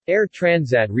Air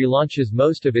Transat relaunches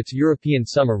most of its European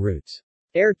summer routes.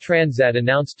 Air Transat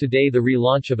announced today the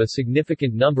relaunch of a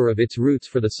significant number of its routes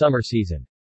for the summer season.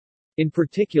 In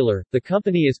particular, the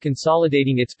company is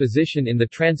consolidating its position in the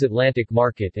transatlantic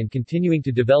market and continuing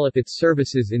to develop its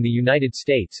services in the United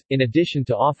States, in addition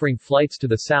to offering flights to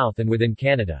the south and within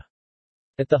Canada.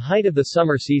 At the height of the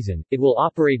summer season, it will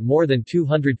operate more than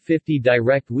 250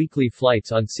 direct weekly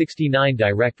flights on 69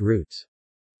 direct routes.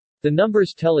 The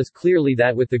numbers tell us clearly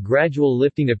that with the gradual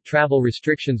lifting of travel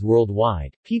restrictions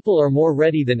worldwide, people are more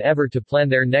ready than ever to plan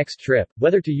their next trip,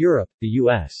 whether to Europe, the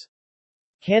U.S.,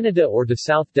 Canada or to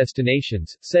South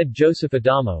destinations, said Joseph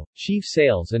Adamo, Chief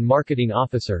Sales and Marketing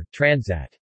Officer,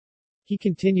 Transat. He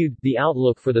continued, the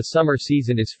outlook for the summer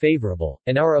season is favorable,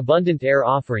 and our abundant air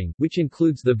offering, which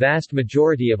includes the vast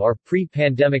majority of our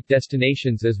pre-pandemic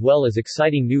destinations as well as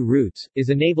exciting new routes, is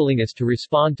enabling us to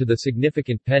respond to the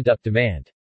significant pent-up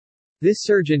demand. This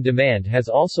surge in demand has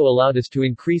also allowed us to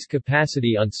increase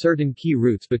capacity on certain key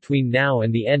routes between now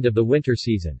and the end of the winter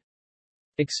season.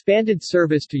 Expanded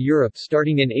service to Europe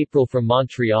starting in April from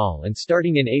Montreal and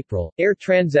starting in April, Air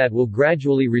Transat will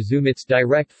gradually resume its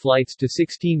direct flights to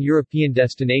 16 European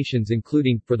destinations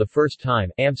including, for the first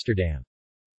time, Amsterdam.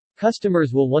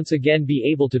 Customers will once again be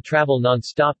able to travel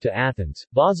non-stop to Athens,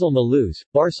 Basel-Mulhouse,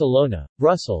 Barcelona,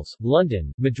 Brussels,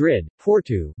 London, Madrid,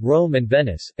 Porto, Rome and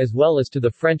Venice, as well as to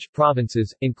the French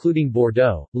provinces, including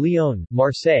Bordeaux, Lyon,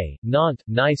 Marseille, Nantes,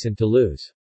 Nice and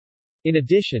Toulouse. In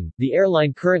addition, the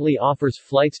airline currently offers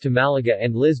flights to Malaga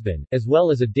and Lisbon, as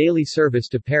well as a daily service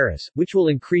to Paris, which will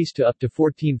increase to up to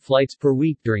 14 flights per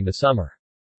week during the summer.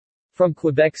 From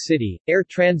Quebec City, Air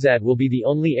Transat will be the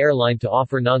only airline to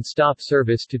offer non-stop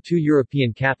service to two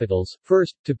European capitals,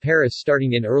 first, to Paris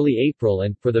starting in early April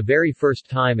and, for the very first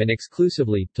time and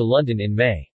exclusively, to London in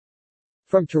May.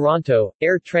 From Toronto,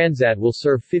 Air Transat will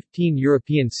serve 15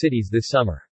 European cities this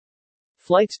summer.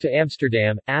 Flights to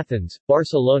Amsterdam, Athens,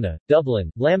 Barcelona,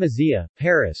 Dublin, La Masia,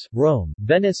 Paris, Rome,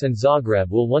 Venice and Zagreb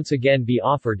will once again be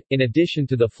offered, in addition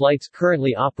to the flights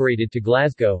currently operated to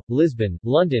Glasgow, Lisbon,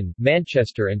 London,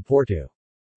 Manchester and Porto.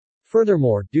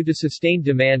 Furthermore, due to sustained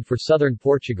demand for southern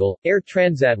Portugal, Air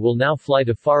Transat will now fly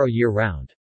to Faro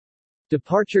year-round.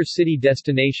 Departure city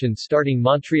destinations starting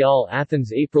Montreal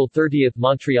Athens April 30,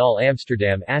 Montreal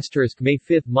Amsterdam May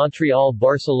 5, Montreal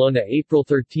Barcelona April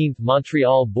 13,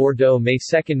 Montreal Bordeaux May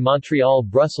 2, Montreal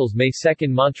Brussels May 2,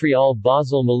 Montreal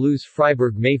Basel Mulhouse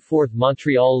Freiburg May 4,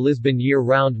 Montreal Lisbon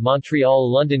year-round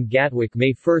Montreal London Gatwick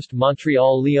May 1,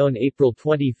 Montreal Lyon April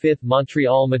 25,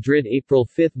 Montreal Madrid April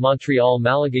 5, Montreal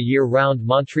Malaga year-round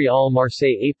Montreal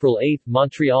Marseille April 8,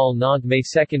 Montreal Nantes May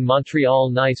 2, Montreal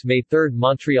Nice May 3,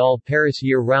 Montreal Paris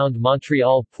year-round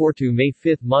Montreal Porto May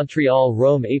 5, Montreal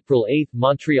Rome April 8,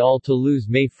 Montreal Toulouse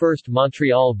May 1,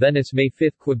 Montreal Venice May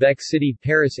 5, Quebec City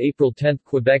Paris April 10,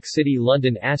 Quebec City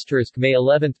London May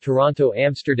 11, Toronto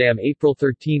Amsterdam April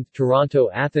 13, Toronto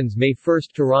Athens May 1,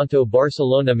 Toronto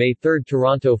Barcelona May 3,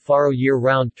 Toronto Faro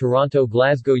year-round Toronto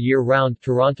Glasgow year-round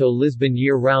Toronto Lisbon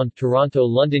year-round Toronto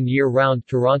London year-round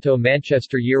Toronto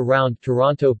Manchester year-round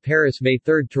Toronto Paris May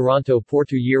 3, Toronto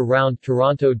Porto year-round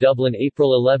Toronto Dublin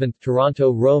April 11,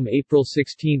 Toronto Rome April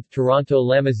 16, Toronto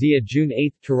La Masia June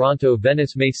 8, Toronto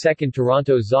Venice May 2,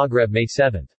 Toronto Zagreb May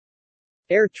 7.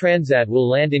 Air Transat will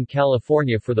land in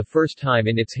California for the first time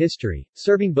in its history,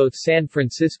 serving both San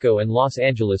Francisco and Los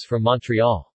Angeles from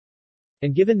Montreal.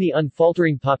 And given the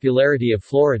unfaltering popularity of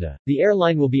Florida, the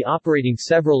airline will be operating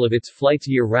several of its flights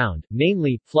year-round,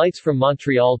 namely, flights from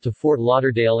Montreal to Fort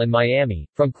Lauderdale and Miami,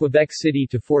 from Quebec City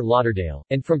to Fort Lauderdale,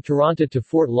 and from Toronto to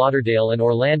Fort Lauderdale and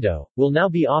Orlando, will now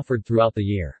be offered throughout the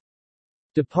year.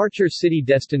 Departure city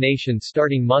destinations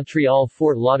starting Montreal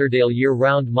Fort Lauderdale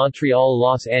year-round Montreal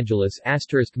Los Angeles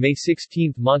May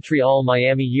 16 Montreal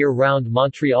Miami year-round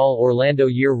Montreal Orlando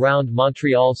year-round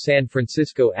Montreal San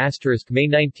Francisco May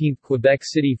 19 Quebec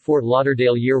City Fort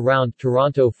Lauderdale year-round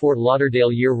Toronto Fort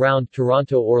Lauderdale year-round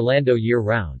Toronto Orlando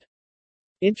year-round.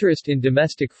 Interest in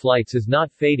domestic flights is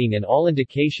not fading and all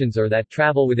indications are that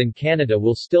travel within Canada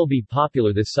will still be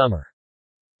popular this summer.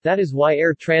 That is why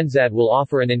Air Transat will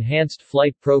offer an enhanced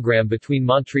flight program between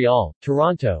Montreal,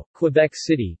 Toronto, Quebec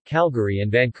City, Calgary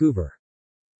and Vancouver.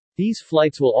 These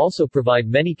flights will also provide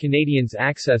many Canadians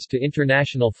access to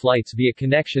international flights via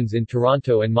connections in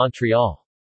Toronto and Montreal.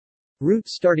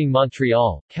 Routes starting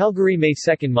Montreal, Calgary May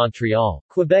 2 Montreal,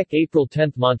 Quebec April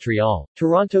 10 Montreal,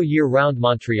 Toronto year-round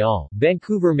Montreal,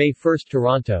 Vancouver May 1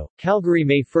 Toronto, Calgary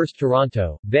May 1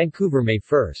 Toronto, Vancouver May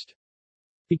 1.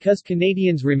 Because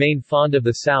Canadians remain fond of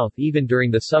the South even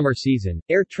during the summer season,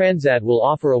 Air Transat will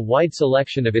offer a wide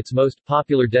selection of its most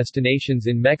popular destinations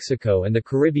in Mexico and the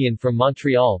Caribbean from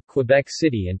Montreal, Quebec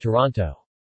City and Toronto.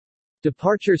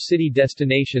 Departure city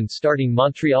destinations starting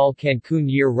Montreal Cancun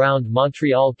year-round,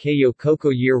 Montreal Cayo Coco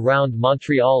year-round,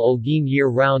 Montreal Holguín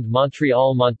year-round,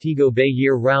 Montreal Montego Bay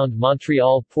year-round,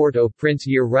 Montreal Port-au-Prince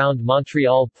year-round,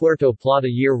 Montreal Puerto Plata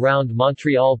year-round,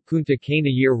 Montreal Punta Cana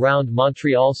year-round,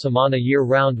 Montreal Samana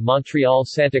year-round, Montreal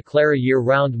Santa Clara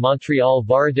year-round, Montreal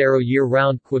Varadero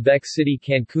year-round, Quebec City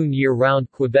Cancun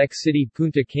year-round, Quebec City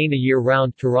Punta Cana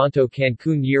year-round, Toronto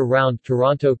Cancun year-round,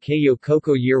 Toronto Cayo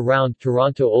Coco year-round,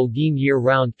 Toronto Holguín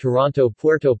year-round, Toronto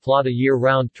Puerto Plata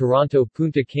year-round, Toronto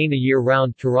Punta Cana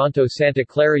year-round, Toronto Santa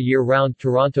Clara year-round,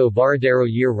 Toronto Varadero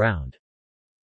year-round.